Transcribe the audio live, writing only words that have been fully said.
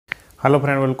Hello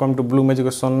friend welcome to Bloom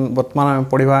education. वर्तमान आम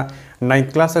पढ़ा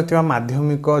 9th क्लास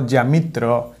माध्यमिक ज्यामित्र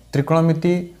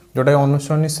त्रिकोणमिति जोटा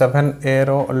अनुसरणी 7A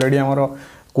ऑलरेडी आमर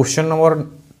क्वेश्चन नंबर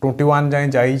 21 जाए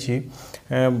जाइए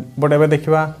बट एवं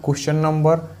देखा क्वेश्चन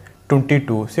नंबर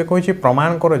 22 से कही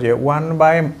प्रमाण कर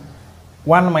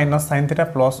 1/1 minus sine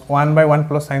theta plus 1/1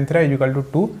 plus sine theta equal to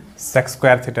 2 sec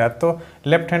square theta. तो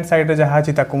लेफ्ट हैंड साइड जहाँ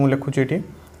अच्छी मुझे लिखुची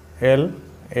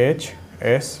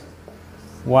LHS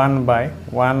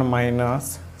 1/1 minus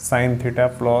sine theta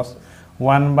plus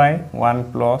 1/1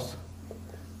 plus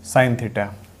sine theta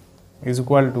is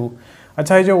equal to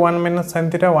अच्छा ये जो 1 minus sine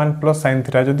theta 1 plus sine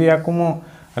theta जदि या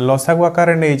लसागु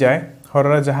आकार नहीं जाए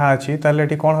हर जहाँ अच्छी ताले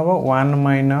ये कौन हम 1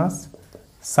 minus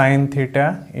sine theta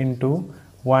into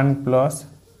 1 plus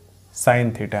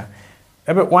sine theta.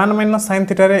 एबे 1 माइनस साइन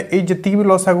थीटा ये जी भी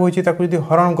लसागु होती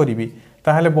हरण करी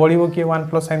ताहले बढ़ो किए 1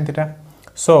 प्लस साइन थीटा।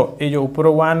 सो ये जो ऊपर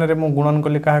 1 रे मु गुणन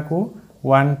कली क्या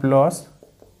 1 प्लस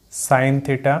साइन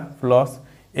थीटा प्लस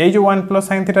ये जो 1 प्लस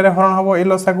साइन थीटा हरण हम ये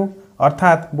लसागु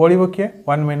अर्थात बढ़ो किए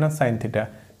 1 माइनस साइन थीटा।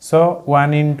 सो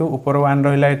 1 इंटू ऊपर 1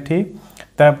 रहा ये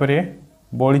तापर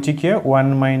बढ़ी किए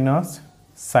 1 minus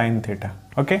sine theta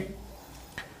okay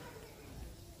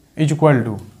is equal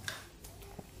to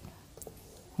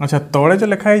अच्छा तले जो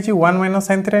लिखाई 1 minus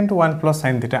sine theta into 1 plus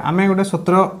sine theta आम गोटे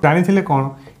सूत्र जानी कौन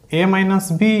a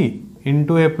minus B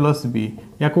into A plus B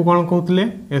या कौन कहते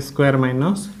ए स्क्वायर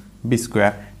माइनस बी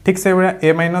स्क्वायर। ठीक से भाया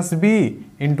a minus B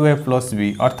into A plus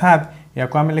B अर्थात या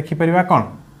आम लिखिपर कौन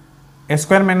ए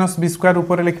स्क्वायर माइनस बी स्क्वायर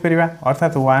ऊपर लिखिपर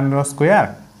अर्थात 1 रो square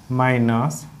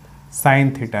minus sine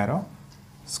theta rho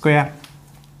square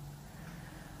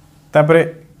तापर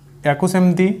या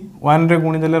सेमती 1 रे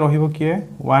गुणीदेले रहिबो किए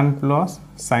 1 प्लस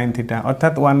साइन थीटा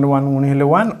अर्थात 1 रे 1 गुणी हेले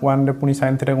 1 रे पुणी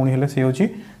साइन थीटा गुणी हेले से होची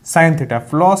साइन थीटा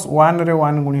प्लस 1 रे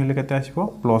 1 गुणी हेले केते आसीबो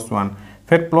प्लस 1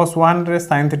 फिर प्लस 1 रे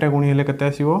साइन थीटा गुणी हेले केते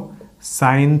आसीबो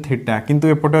साइन थीटा किंतु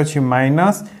एपटे अछि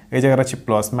माइनस ए जगह अछि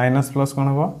प्लस माइनस प्लस कोन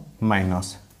हो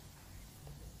माइनस।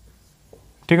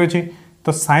 ठीक अछि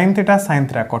तो साइन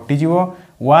थीटा कटि जीवो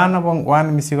 1 और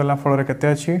 1 मिसी गला फल रे केते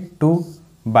अछि 2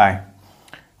 बाय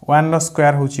 1 रो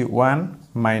स्क्वायर होची 1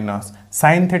 minus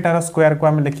sine theta rho square को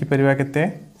आम लिखि परिबा केते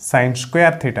sine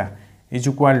square theta is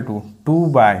equal to 2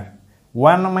 bye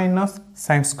 1 minus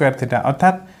sine square theta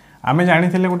अर्थात आम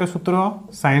जानी गोटे सूत्र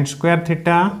sine square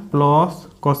theta plus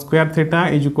cos square theta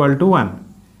is equal to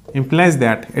 1 implies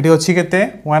that eighty अच्छी केते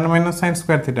 1 माइनस साइन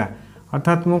स्क्वायर थीटा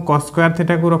अर्थात मु कॉस स्क्वायर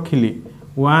थीटा को रखिली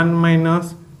 1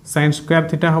 माइनस साइन स्क्वायर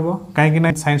थीटा हम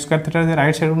कहीं sine square theta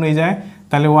right side नहीं जाए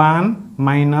ताले 1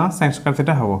 माइनस साइन स्क्वायर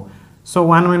थीटा हम सो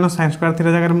 1 माइनस साइन स्क्वायर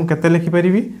थीटा जगह मुझे केते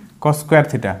लिखिपारि cos square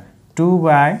theta 2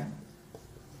 by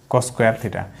cos square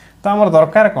theta. तो आमर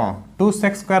दरकार कौन 2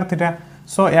 सेक स्क्वायर थीटा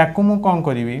सो या कौन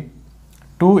करी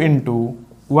 2 into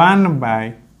 1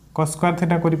 by cos square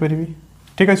theta करी।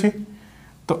 ठीक अच्छे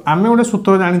तो आम गोटे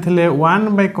सूत्र जानी 1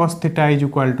 by cos theta is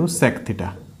equal to sec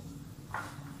theta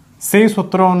से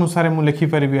सूत्र अनुसार मुझे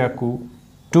लिखिपारि या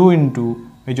 2 इंटू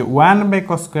ये जो 1 बाय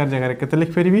कॉस स्क्वायर जगह केते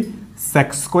लिखिपारि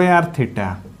सेक स्क्वायर थीटा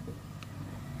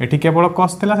ये केवल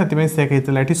कॉस थिला से सेक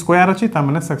होता है स्क्वायर अच्छी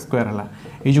मैंने सेक स्क्वायर है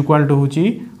इज इक्वल टू हूँ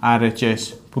RHS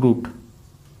प्रूफ।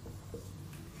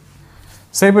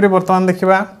 से बर्तमान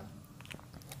देखा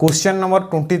क्वेश्चन नंबर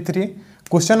 23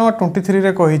 क्वेश्चन नंबर 23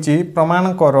 रे कही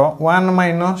प्रमाण कर 1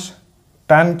 minus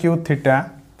tan Q theta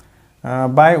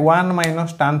by 1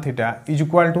 minus tan theta is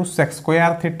equal to sec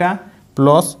square theta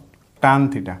plus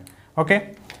tan theta okay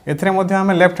एथरे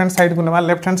आम लेफ्ट हैंड साइड को ना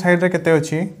लेफ्ट हैंड साइड रे केते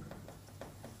अछि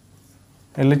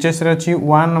LHS रे अछि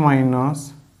 1 minus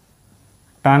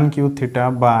tan Q theta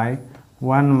by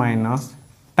 1 minus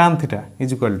tan theta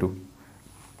is equal to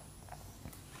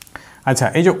अच्छा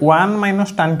ये जो 1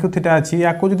 माइनस tan क्यू थीटा अच्छी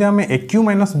या जब आम AQ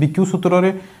माइनस BQ सूत्र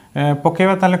रे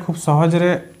पकेबा ताले खूब सहज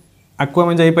रे आकु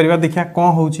आम जाई परिबा देखिया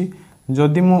कौन होउची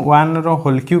जदि मु 1 रो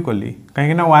होल क्यू कली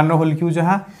कहीं ना 1 रो होल क्यू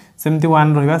जहाँ सेमती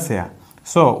 1 रहिबा सेया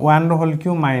सो 1 रो whole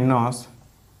Q minus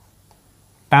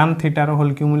tan theta rho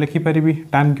whole Q मु लिखि परिबी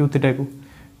tan क्यू थीटा को।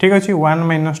 ठीक अच्छे 1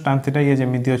 माइनस tan थीटा ये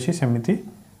जमीती अच्छी सेमती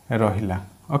रहिला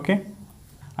ओके।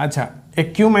 अच्छा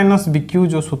AQ माइनस BQ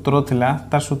जो सूत्र थिला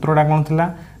तार सूत्रटा कौन थिला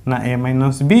ना a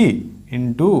minus B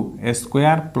into A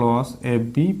square plus A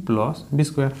B plus B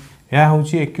square यह हूँ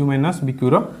AQ माइनस BQ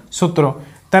रो सूत्र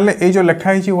ताले ये जो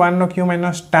लिखाई 1 रो Q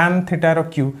minus tan theta rho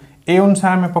Q A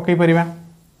अनुसार आम पकई परिबा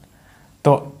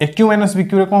तो AQ माइनस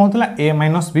BQ रे कौन होता a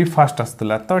माइनस बी फास्ट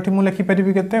आसला तो ये मुझे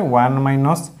लिखिपारि के 1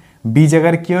 माइनस बी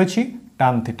जगार किए अच्छी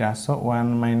tan theta so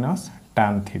 1 minus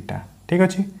tan theta ठीक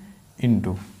अच्छे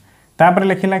इंटू तापर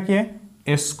लिखला किए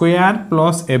ए स्क्वायर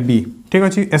प्लस ए बी ठीक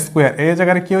अच्छे ए स्क्वायर ए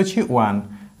जगह किए अच्छी 1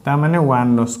 ता माने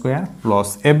 1 रो स्क्वायर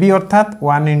प्लस ए बी अर्थात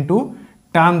 1 into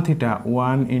tan theta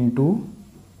 1 into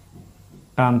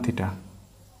tan theta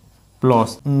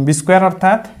plus B square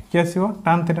अर्थात कि आसो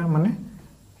tan थीटा माने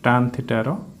tan theta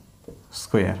rho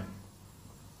square.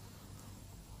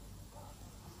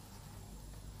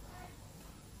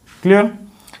 Clear.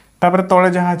 तापर तले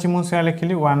जहाँ अच्छी मुझे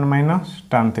लिखिली 1 माइनस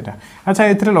tan थीटा। अच्छा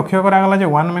ये लक्ष्य करागला जे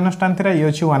 1 माइनस tan थीटा ये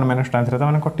अच्छी 1 माइनस tan थीटा तो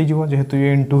मैंने कटिज जेहेतु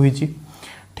ये इंटू होती।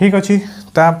 ठीक अच्छे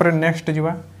तापर नेक्स्ट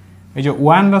जावा ये जो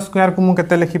 1 रो स्क्वायर को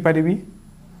मुझे लिखिपारि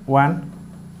 1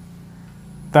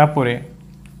 तापर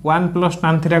 1 plus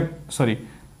tan theta sorry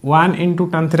 1 into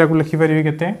tan theta को लिखिपारि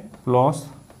केते प्लस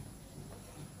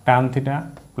tan थीटा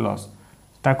प्लस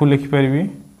ताकू लिखिपारि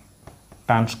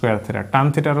tan square theta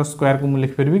tan theta rho square को मुझे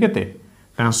लिखिपारि केते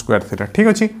tan स्क्वायर थीटा। ठीक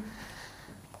अच्छे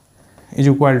इज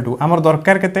इक्वल टू आमर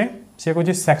दरकार केते से कहूँ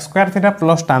sec square theta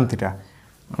plus tan theta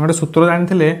हम गोटे सूत्र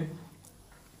जानी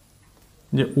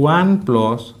जे 1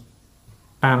 plus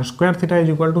tan square theta is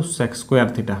equal to sec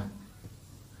square theta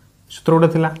सूत्र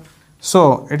गोटे थिला। सो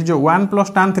ये जो 1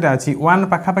 प्लस tan थीटा अच्छी 1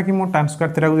 पाखापाखि मो tan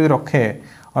स्क्वायर थीटा को रखे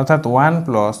अर्थात 1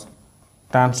 plus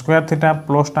tan square theta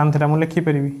plus tan theta मुझे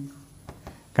लिखिपारि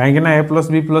कहीं ए प्लस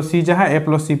बी प्लस सी जहाँ ए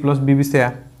प्लस सी प्लस बी भी से।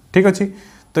 ठीक अच्छे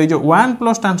तो ये 1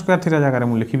 प्लस tan स्क्वायर थीटा जगह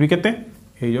मुझे लिखी केते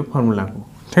ये जो फॉर्मूला को।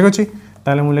 ठीक अच्छे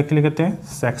ताले मुझे लिखली केते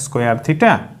sec square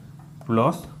theta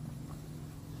plus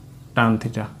tan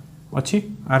theta अच्छी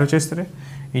RHS रे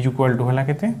इज इक्वल टू हला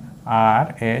केते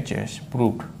RHS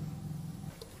प्रूव्ड।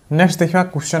 नेक्स्ट देखा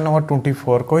क्वेश्चन नंबर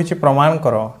 24 कही प्रमाण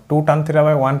कर 2 tan theta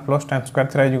by 1 plus tan square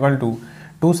theta is equal to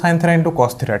 2 sin theta into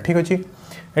cos theta. ठीक अच्छे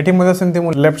ये मुझे सेमती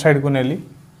मु लेफ्ट साइड को नेली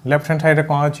लेफ्ट हैंड साइड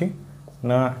कौन अच्छी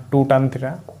ना 2 tan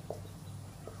theta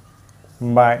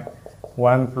by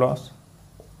 1 plus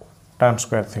tan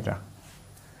square theta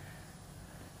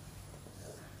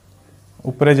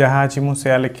ऊपर जहाँ अच्छी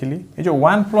मुझे लिखिली ये जो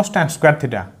 1 प्लस tan स्क्वायर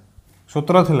थीटा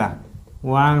सूत्र थिला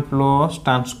 1 plus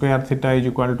tan square theta is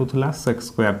equal to थिला sec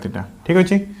स्क्वायर थीटा। ठीक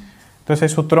अच्छे तो से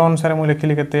सूत्र अनुसार मुझे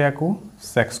लिखिली केते याकू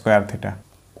sec स्क्वायर थीटा।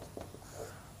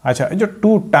 अच्छा ये जो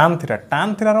 2 tan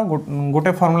थीटा रो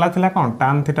गोटे फॉर्मूला थिला कौन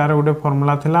tan थीटा रो गोटे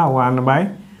फॉर्मूला थिला 1 बाय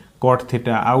cot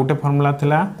थीटा आ गोटे फॉर्मूला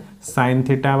थिला sin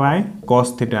theta by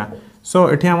cos theta. सो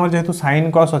एठी हमर जेहेतु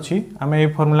sin cos अछि आमे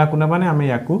ए फॉर्मूला को नबाने आमे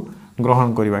याकू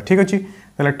ग्रहण करिवा। ठीक अछि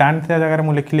तले tan थीटा जगह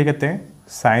मु लिखिली केते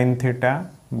sin theta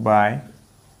by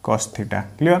cos theta.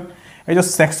 Clear. ए जो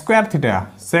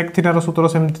sec थीटा रो सूत्र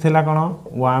सेमति थिला कोन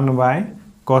 1 बाय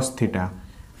cos थीटा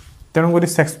तेणु करी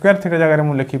sec स्क्वायर थीटा जगह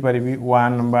मुझे लिखिपारि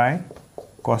 1 bye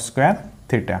cos square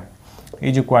theta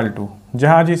is equal to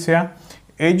जहाँ जी से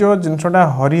ये जो जिनसटा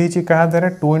हरी होती क्या द्वारा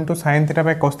 2 into sin theta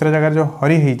by cos theta जगह जो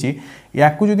हरी होती या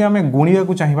जो आम गुणिया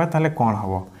को चाहिए ताले कौन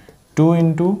हम 2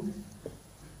 into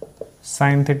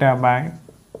sin theta by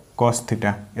cos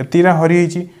theta ये हरी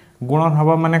होती गुणन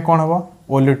हम माने कौन हम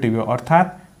ओलटिव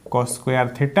अर्थात cos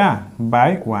square theta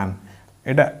by 1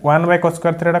 Etah 1 bye cos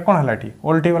square theta कौन है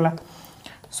ओलटी गला।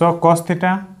 सो cos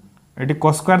थीटा ये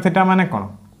cos स्क्वायर थीटा माने कौन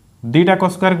दीटा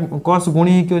cos स्क्वायर cos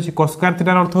गुणी ही अच्छी cos स्क्वायर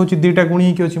थीटार अर्थ होची दीटा गुणी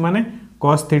ही अच्छी माने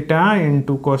cos theta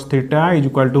into cos theta is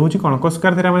equal to होची कौन cos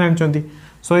स्क्वायर थीटा माने जानचंती।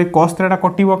 सो ये cos थीटा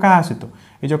कटिबो का सहित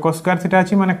ये जो cos स्क्वायर थीटा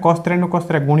अछि माने cos theta into cos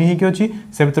theta गुणी ही अच्छी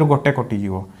से भीतर गोटे कटि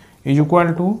जीवो is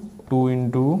equal to 2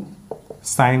 into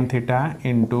sin theta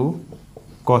into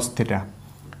cos theta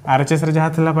RHS रे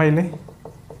जहाँ थिला पाइले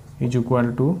is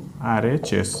equal to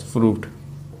RHS proved.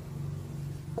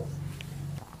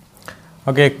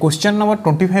 Okay question number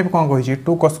 25 कौन कही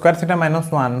 2 cos square theta minus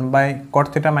 1 bye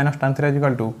cot theta minus tan theta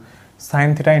equal to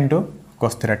sin theta into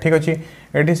cos theta. ठीक अच्छे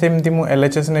ये सेमती मु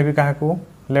LHS ने भी क्या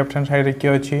लेफ्ट हैंड साइड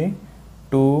किए अच्छी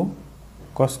 2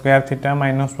 cos square theta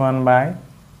minus 1 bye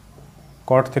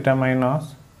cot theta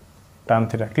minus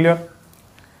tan theta. Clear.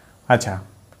 अच्छा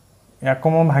या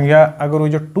भांगिया अगर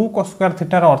जो 2 cos स्क्वायर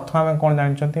थीटार अर्थ आम कौन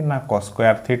जानते ना cos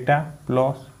square theta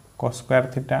plus cos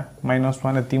square theta minus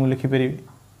 1 ये लिखिपारि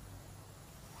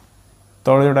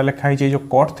तले जोटा लिखाई जो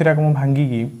cot थीटा को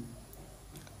भांगिकी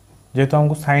जेहेतु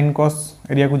हमको sin cos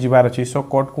एरिया को जीवार अच्छी सो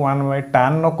cot को 1 बाय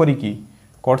tan न करिकी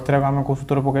cot थीटा को आम कौ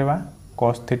सूत्र पकेबा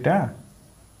cos theta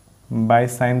by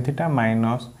sin theta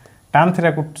minus tan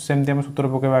theta को सेमती आम सूत्र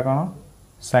पकेबा कौन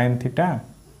sin theta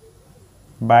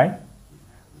by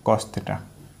cos theta.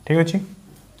 ठीक अच्छे।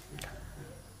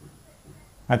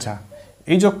 अच्छा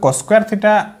ये जो cos square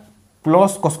theta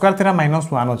plus cos square theta minus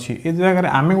 1 अच्छी ये जगह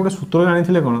आम गोटे सूत्र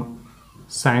जानी कौन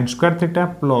sin square theta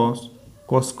plus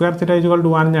cos square theta is equal to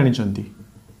 1 जानी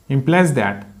implies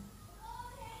that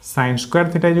sin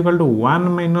square theta is equal to 1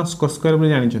 minus cos square भी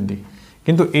जानी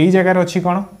किंतु यही जगह अच्छी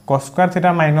कौन cos स्क्वायर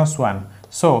थीटा माइनस 1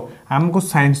 सो आमको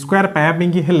sin स्क्वायर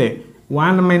पाइबा हेले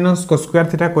 1 माइनस cos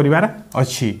स्क्वायर थीटा करिवार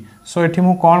अच्छी सो एठी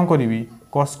मु कौन करी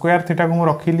cos स्क्वायर थीटा को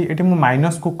रखिली एटी मु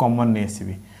माइनस को कॉमन नहीं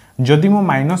आसीबी जदि मु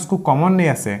माइनस को कॉमन नहीं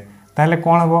आसे ताहले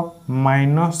कोन हबो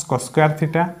minus cos square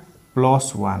theta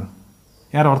plus 1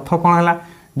 यार अर्थ कोन हला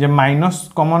जे माइनस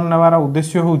कॉमन नेवार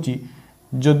उद्देश्य होउची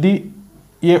जदि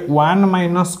ये 1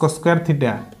 माइनस cos स्क्वायर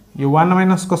थीटा ये 1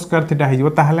 माइनस cos स्क्वायर थीटा हिजबो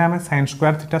ताहले हमें sin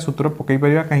स्क्वायर थीटा सूत्र पकई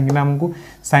परिबा काहे कि हमकु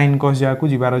sin cos जा को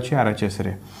जिबार अछि आरएचएस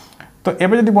रे तो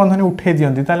एबे जदि बंधनी उठे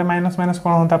दियंती ताहले माइनस माइनस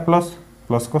कोन होता plus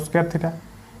plus cos square theta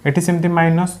eighty सेमती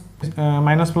माइनस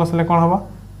माइनस प्लस ले कोन हबो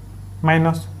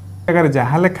माइनस अगर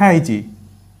जहा लिखा हिची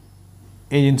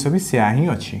ए जिंस भी सेया ही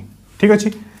अछि ठीक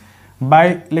अछि बाय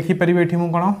लिखि परिबे एठी मु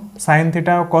कोन sin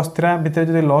थीटा और cos थीटा भीतर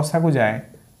जदि लॉस आगु जाए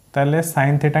ताले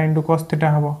sin थीटा * cos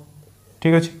थीटा हबो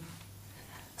ठीक अछि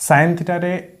sin थीटा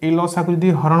रे ए लॉस आगु जदि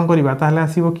हरण करिबा ताले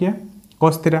आसीबो किया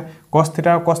cos थीटा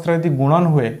और cos थीटा यदि गुणन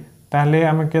हुए ताले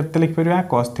हमें केते लिखि परिबा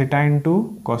cos थीटा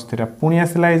 * cos थीटा पुनी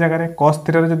आसिला ए जगह रे cos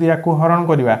थीटा रे जदि याकु हरण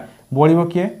करिबा बोलिबो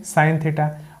किए sin थीटा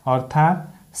अर्थात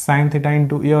sin थीटा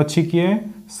 * ये अछि किए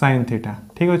sin थीटा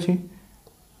ठीक अछि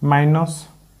माइनस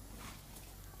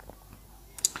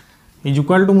इज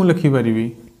इक्वल टू मु लिखि परिबी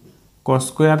cos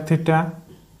स्क्वायर थीटा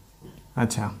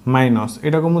अच्छा माइनस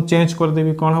एटा को मु चेंज कर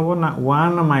देबी कोन हबो ना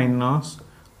 1 माइनस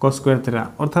cos स्क्वायर थीटा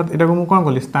अर्थात एटा को मु कोन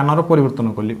करली स्थान रो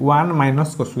परिवर्तन करली 1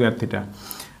 माइनस cos स्क्वायर थीटा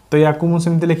तो याकू मु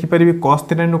सेमते लिखि परिबी cos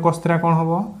थीटा * cos थीटा कोन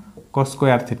हबो cos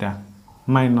square theta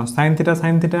minus sin theta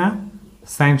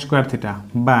sin square theta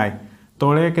by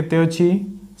तळे केते अछि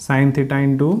sin theta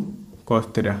 * cos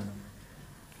theta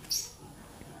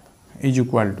is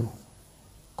equal to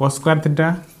cos square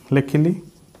theta लिखिली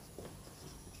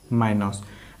minus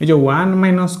ए जो 1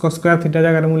 माइनस cos स्क्वायर थीटा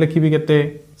जगह मु लिखिबी केते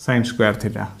sin स्क्वायर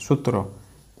थीटा सूत्र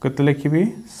केते लिखिबी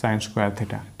sin स्क्वायर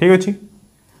थीटा ठीक अछि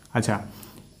अच्छा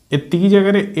एतिकी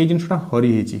जगह रे ए जिनसटा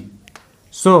हरि हेची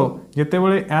सो जेते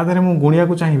बेले या धरे मु गुणिया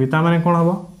को चाहिबी ता माने कोन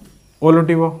हबो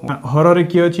ओलटिबो हर रे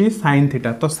की अछि sin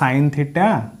थीटा तो sin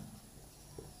theta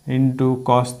 *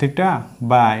 cos theta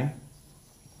by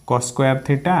cos square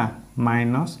theta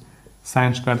minus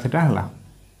sin square theta हला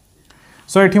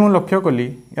सो एठी मु लक्ष्य कली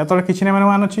या तळे किछि नै माने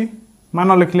मान अछि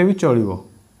मान लिखले भी चलिबो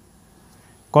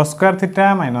cos square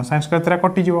theta minus sin square theta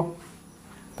कटि जिवो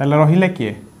ताले रहिला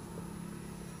किए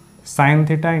sin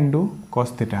theta *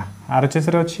 cos theta RHS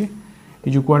रे अछि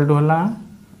इज इक्वल टू हला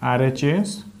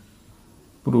RHS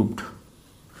proved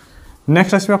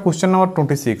next आसीबा question number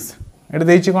 26 Etah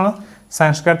देइछि cone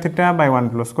sin square theta by 1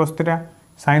 + cos theta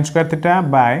sin square theta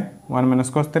by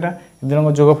 1 - cos theta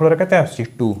इदरंग जोगफल रे कते आछि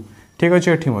 2 ठीक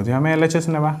अछि एठी मध्ये हमें एलएचएस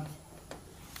नेबा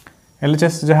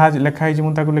एलएचएस जहाज लिखा हिजि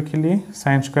मु ताको लिखिली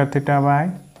sin square theta by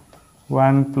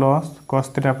 1 + cos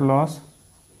theta plus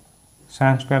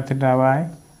sin square theta by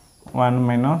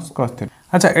 1 - cos theta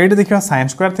अच्छा एठी देखिबा sin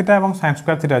स्क्वायर थीटा एवं sin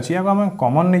स्क्वायर थीटा अछि हम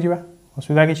कॉमन नै जिबा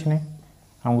असुविधा किछ नै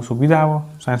हमको सुविधा हो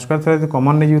sin स्क्वायर थीटा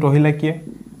कॉमन नै जि रहिला किए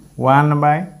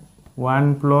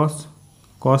 1/1 +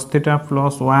 cos theta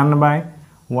plus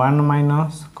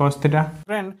 1/1 - cos theta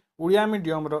friend Odia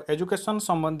medium रो एजुकेशन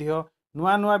संबंधी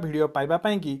नुआ नुआ वीडियो पाइबा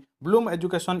पई कि ब्लूम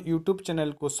एजुकेशन यूट्यूब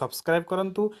चैनल को सब्सक्राइब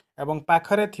करंतु एवं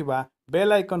पाखरे थिबा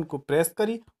बेल आइकन को प्रेस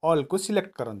करी ऑल को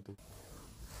सिलेक्ट करंतु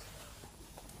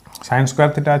sin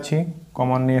स्क्वायर थीटा अछि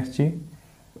कॉमन नै अछि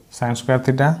sin स्क्वायर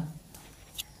थीटा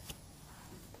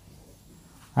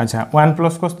अच्छा 1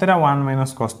 + cos थीटा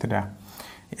 1 - cos थीटा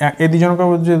ए दि जन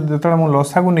को जेतला मु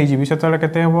लसा को नै जिवि सेतला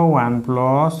केते हबो 1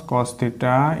 + cos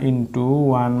थीटा *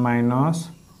 1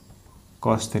 -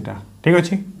 cos थीटा ठीक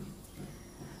अछि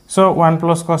सो 1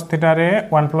 + cos थीटा रे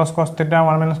 1 + cos थीटा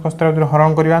 1 - cos थीटा जो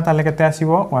हरण करिया ताले केते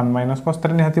आसीबो 1 - cos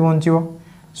थीटा निहाती बंचिबो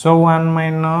सो 1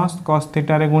 - cos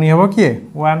थीटा रे गुणी हबो किए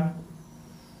 1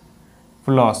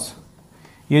 प्लस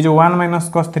ये जो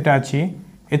 1 - cos थीटा अछि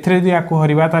एथरे यदि आकु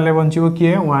हरिबा ताले बंचिबो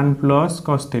किए 1 +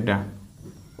 cos थीटा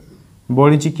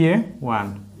बोली छि किए 1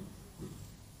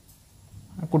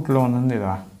 कुटलो न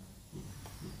देबा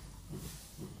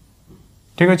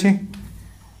ठीक अछि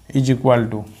is equal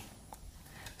to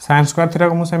sin square theta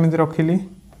को मु समिति रखिली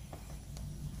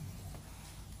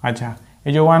अच्छा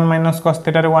ए जो 1 - cos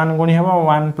थीटा रे 1 गुणी हेबो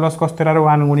 1 + cos थीटा रे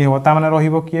 1 गुणी हेबो ता माने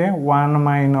रहिबो किए 1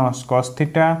 - cos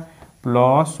theta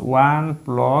plus 1 +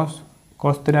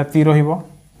 cos theta ती रहिबो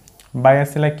बाय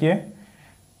आसिला किए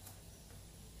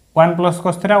 1 +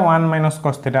 cos थीटा 1 -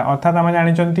 cos थीटा अर्थात हम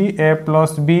जानि चंती a +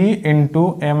 b * a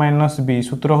 - b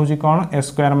सूत्र होजी कोन a²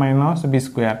 -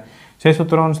 b² से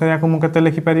सूत्र अनुसार याको मु केते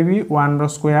लिखि परिबी 1 रो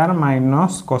स्क्वायर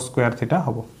 - cos स्क्वायर थीटा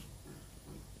हबो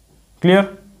क्लियर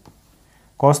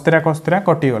cos थीटा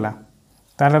कटि गला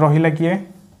ताले रहिला किए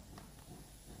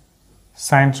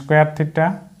sin स्क्वायर थीटा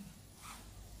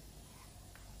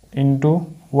 *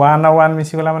 1 और 1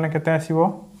 मिसी गला माने केते आसीबो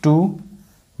 2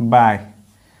 बाय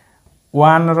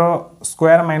वन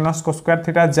स्क्वायर माइनस को स्क्वायर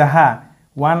थीटा जहाँ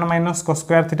वन माइनस को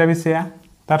स्क्वायर थीटा भी से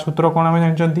तार सूत्र कौन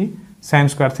आम जानते sine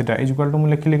square theta is equal to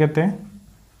मुझे लिखिली के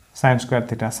साइन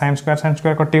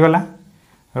स्क्वायर कटिगला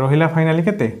रहा फाइनाली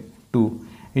के 2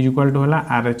 इज इक्वाल टू है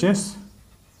RHS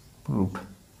प्रूफ।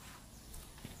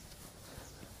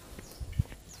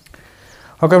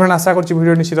 ओके फ्रेंड आशा करूँ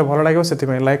वीडियो निश्चित भल लगे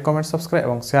से लाइक कमेंट सब्सक्राइब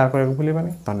और शेयर करने को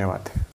भूलिबानी। धन्यवाद।